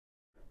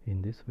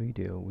In this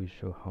video, we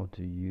show how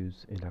to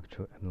use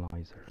electrode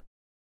analyzer.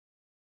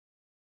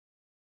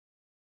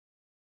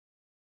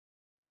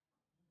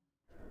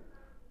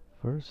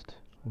 First,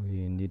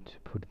 we need to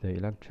put the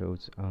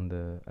electrodes at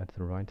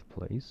the right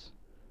place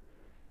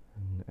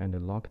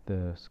and lock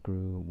the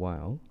screw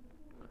well.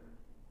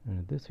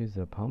 And this is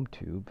a pump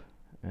tube,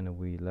 and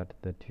we let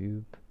the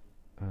tube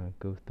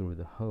go through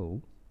the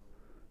hole.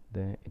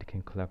 Then it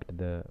can collect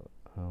the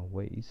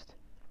waste.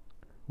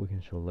 We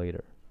can show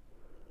later.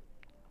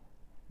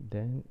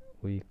 Then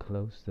we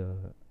close the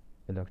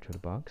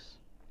electrode box,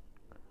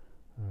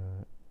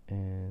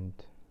 and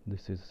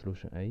this is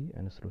solution A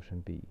and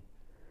solution B.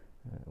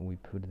 We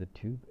put the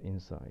tube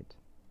inside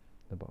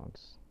the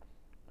box.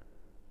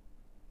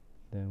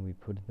 Then we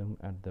put them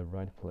at the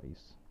right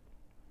place.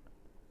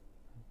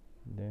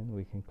 Then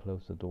we can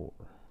close the door.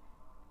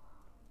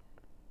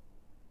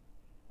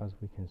 As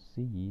we can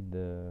see,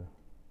 the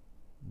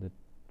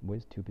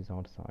waste tube is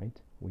outside.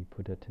 We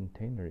put a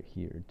container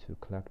here to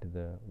collect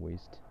the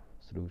waste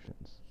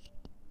solutions.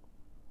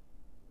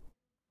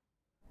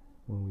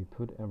 When we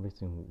put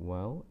everything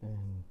well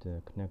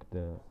and connect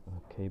the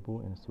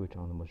cable and switch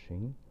on the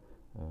machine,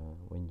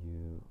 when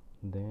you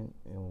then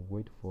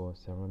wait for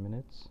several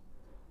minutes,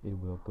 it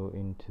will go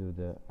into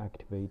the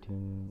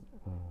activating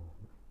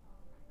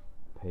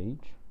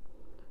page.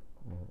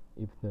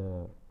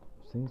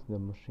 Since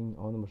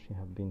all the machine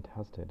have been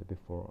tested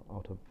before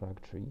out of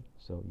factory,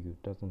 so you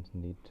doesn't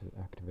need to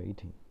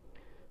activating.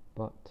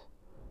 But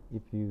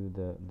if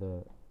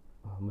the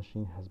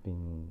machine has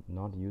been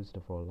not used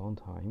for a long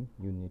time,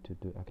 you need to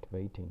do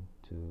activating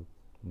to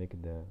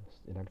make the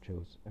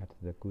electrodes at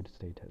the good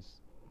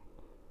status.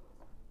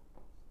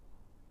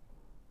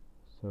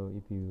 So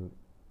if you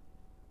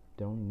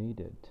don't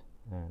need it,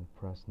 and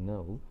press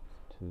no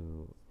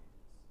to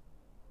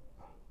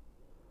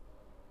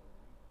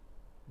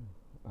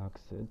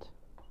exit.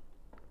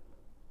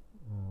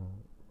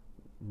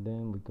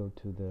 Then we go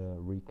to the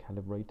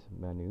recalibrate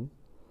menu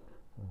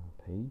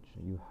page.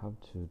 You have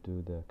to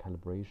do the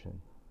calibration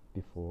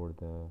before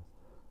the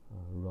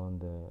run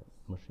the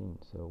machine,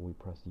 so we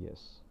press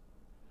yes.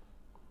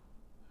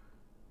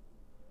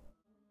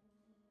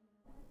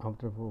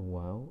 After a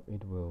while,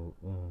 it will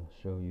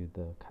show you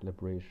the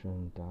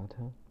calibration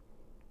data,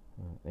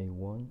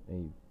 A1,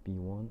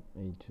 B1,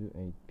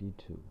 A2,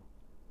 B2.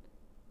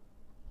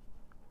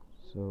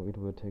 So it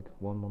will take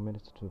 1 more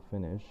minute to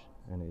finish,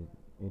 and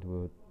it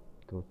will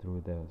go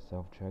through the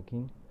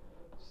self-checking,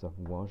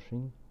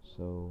 self-washing,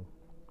 so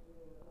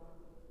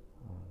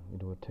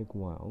it will take a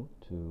while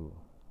to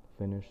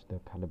finish the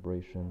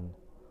calibration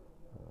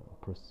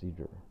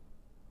procedure.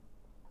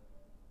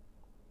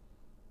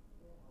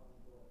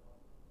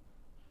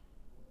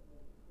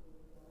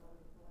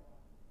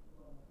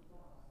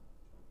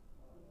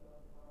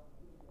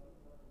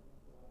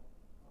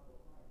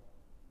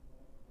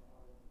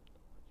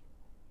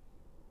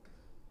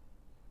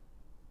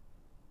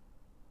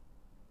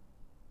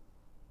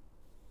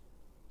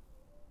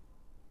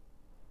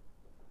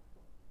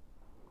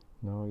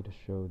 Now it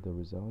shows the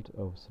result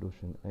of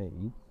solution A,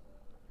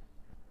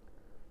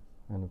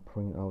 and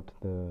print out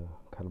the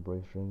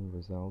calibration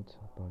result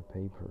by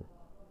paper.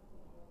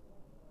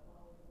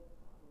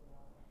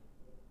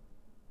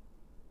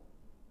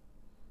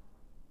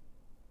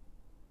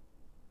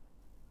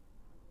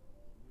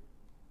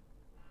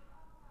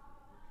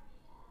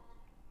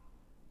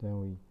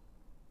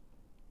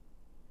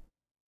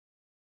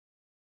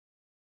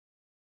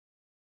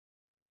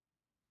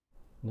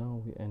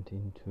 Now we enter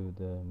into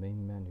the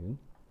main menu.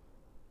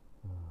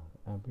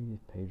 Every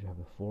page has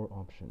 4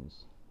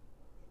 options.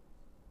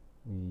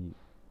 We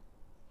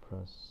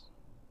press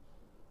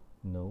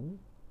no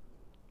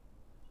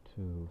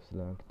to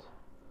select.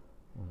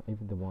 If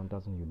the one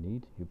doesn't you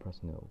need, you press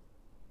no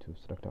to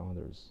select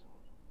others.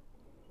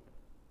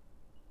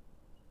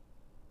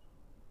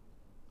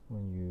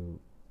 When you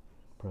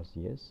press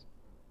yes,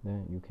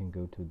 then you can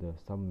go to the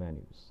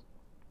sub-menus.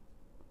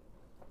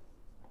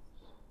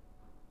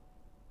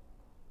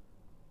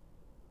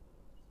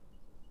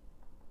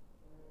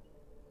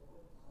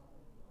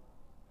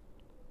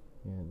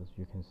 And as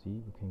you can see,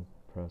 you can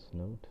press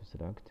no to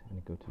select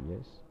and go to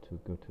yes to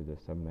go to the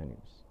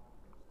sub-menus.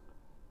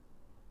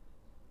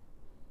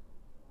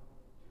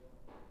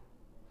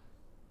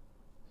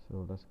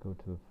 So let's go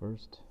to the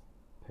first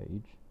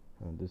page.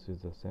 This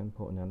is a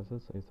sample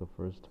analysis. It's the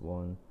first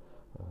one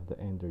the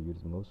ender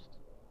uses most.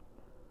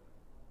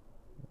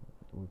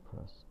 We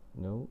press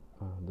no.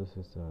 This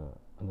is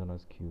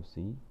analyze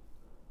QC.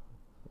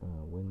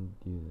 When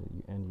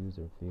the end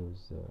user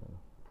feels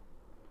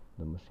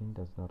the machine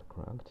does not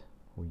correct,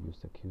 we use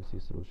the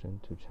QC solution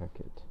to check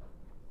it.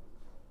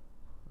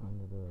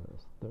 And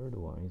the third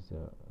one is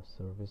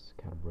service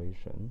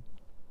calibration.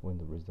 When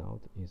the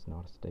result is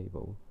not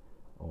stable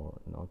or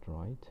not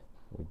right,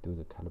 we do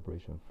the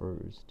calibration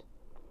first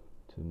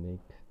to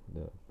make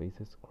the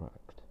basis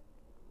correct.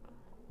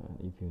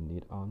 And if you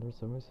need other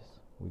services,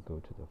 we go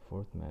to the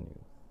fourth menu.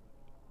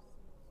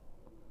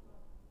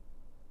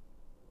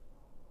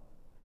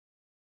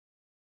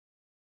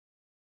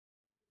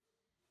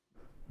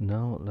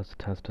 Now let's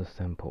test a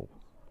sample.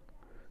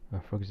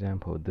 For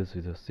example, this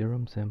is a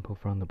serum sample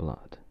from the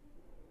blood.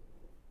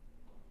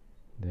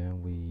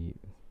 Then we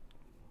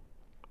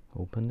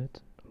open it,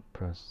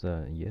 press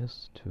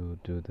yes to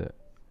do the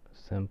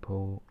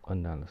sample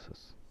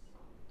analysis.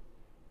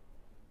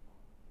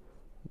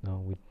 Now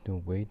we need to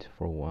wait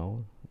for a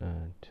while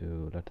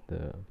to let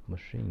the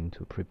machine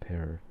to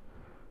prepare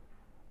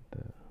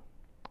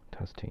the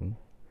testing.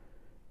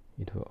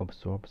 It will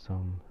absorb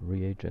some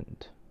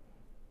reagent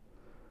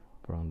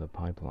from the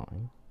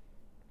pipeline.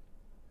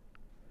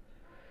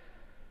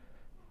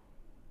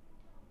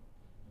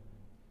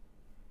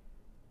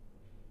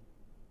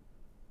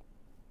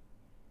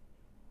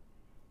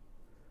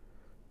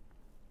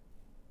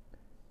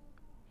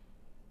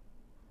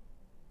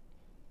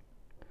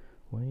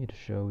 When it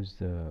shows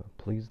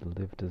please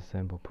lift the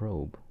sample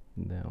probe,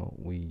 now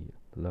we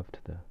lift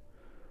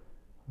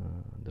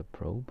the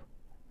probe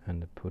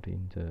and put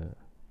in the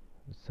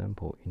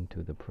sample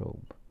into the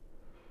probe.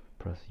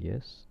 Press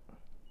yes.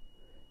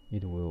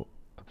 It will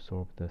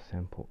absorb the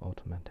sample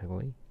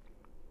automatically.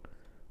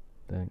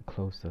 Then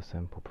close the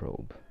sample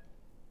probe.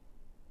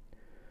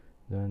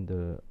 Then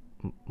the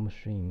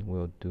machine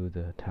will do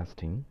the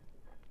testing.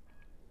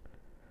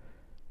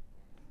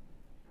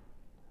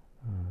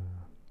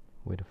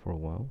 Wait for a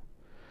while.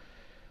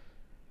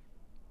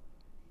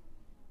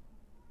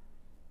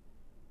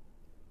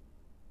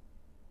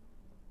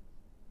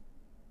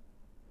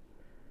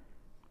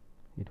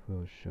 It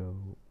will show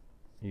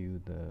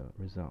you the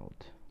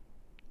result.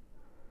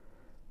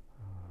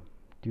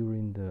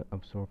 During the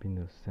absorbing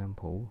the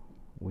sample,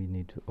 we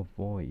need to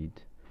avoid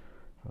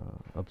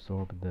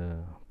absorb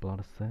the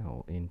blood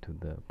cell into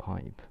the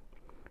pipe.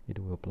 It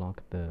will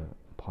block the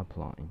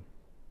pipeline.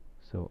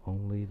 So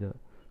only the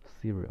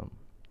serum.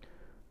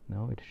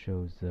 Now it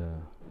shows the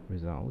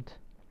result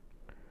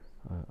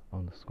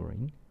on the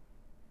screen,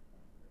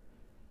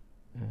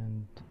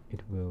 and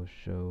it will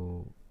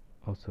show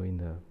also in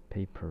the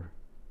paper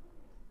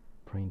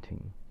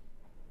printing.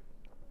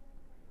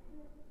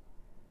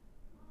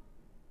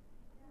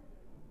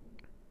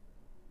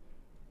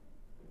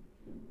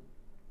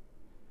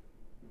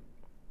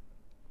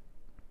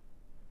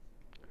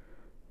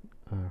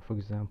 For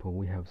example,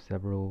 we have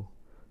several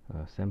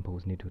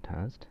samples need to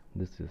test.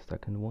 This is the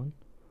second one.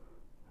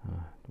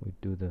 We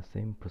do the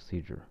same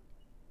procedure.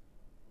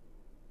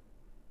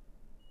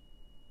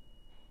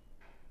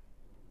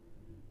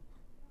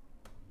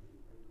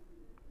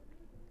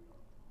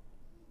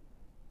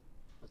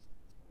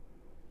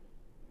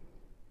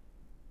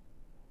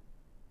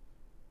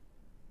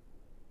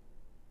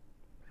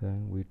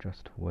 Then we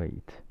just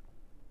wait.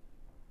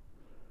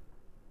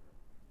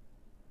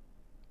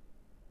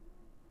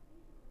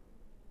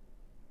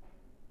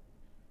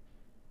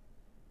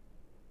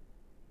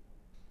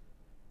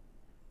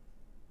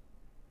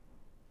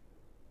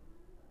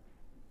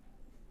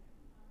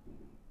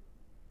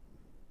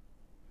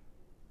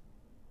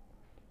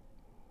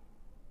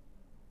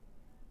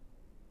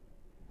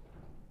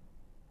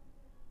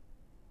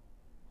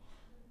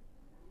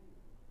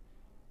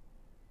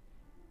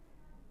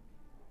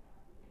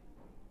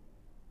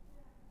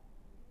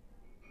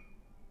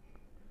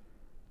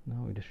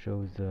 Now it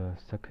shows the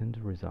second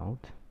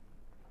result.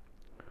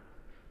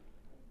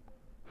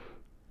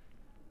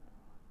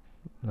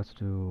 Let's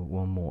do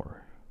one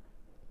more.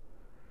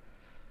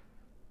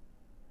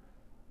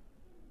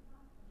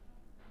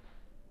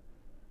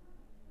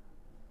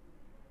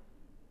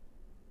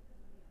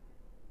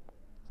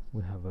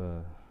 We have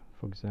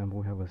for example,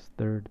 we have a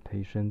third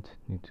patient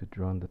need to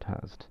run the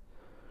test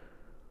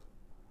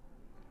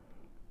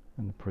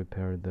and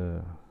prepare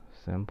the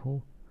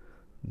sample,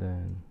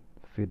 then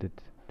feed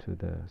it to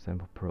the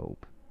sample probe.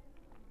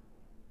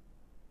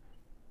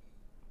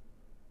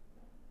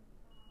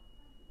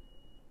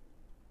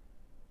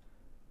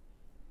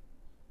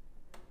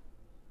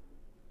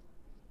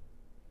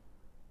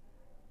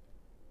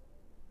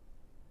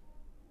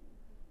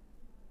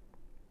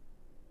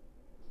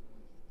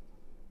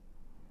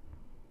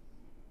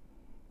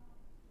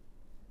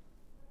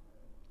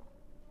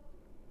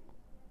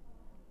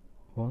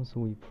 Once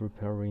we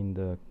preparing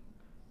the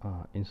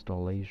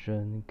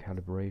installation,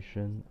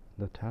 calibration,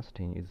 the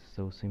testing is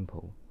so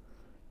simple.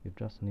 You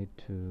just need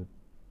to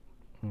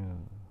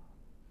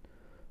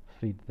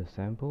feed the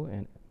sample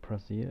and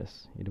press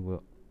yes. It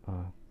will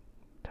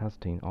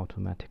testing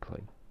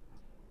automatically.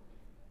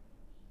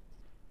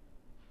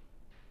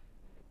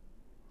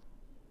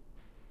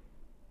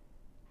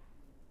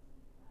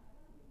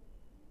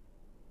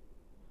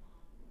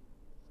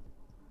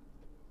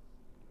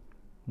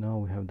 Now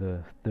we have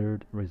the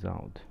third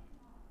result.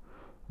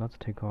 Let's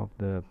take off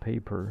the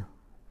paper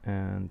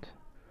and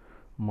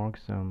mark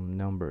some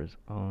numbers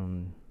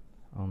on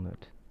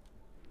it.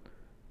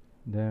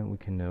 Then we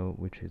can know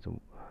which is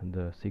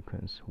the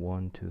sequence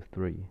 1, 2,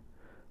 3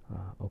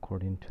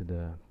 according to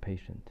the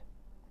patient.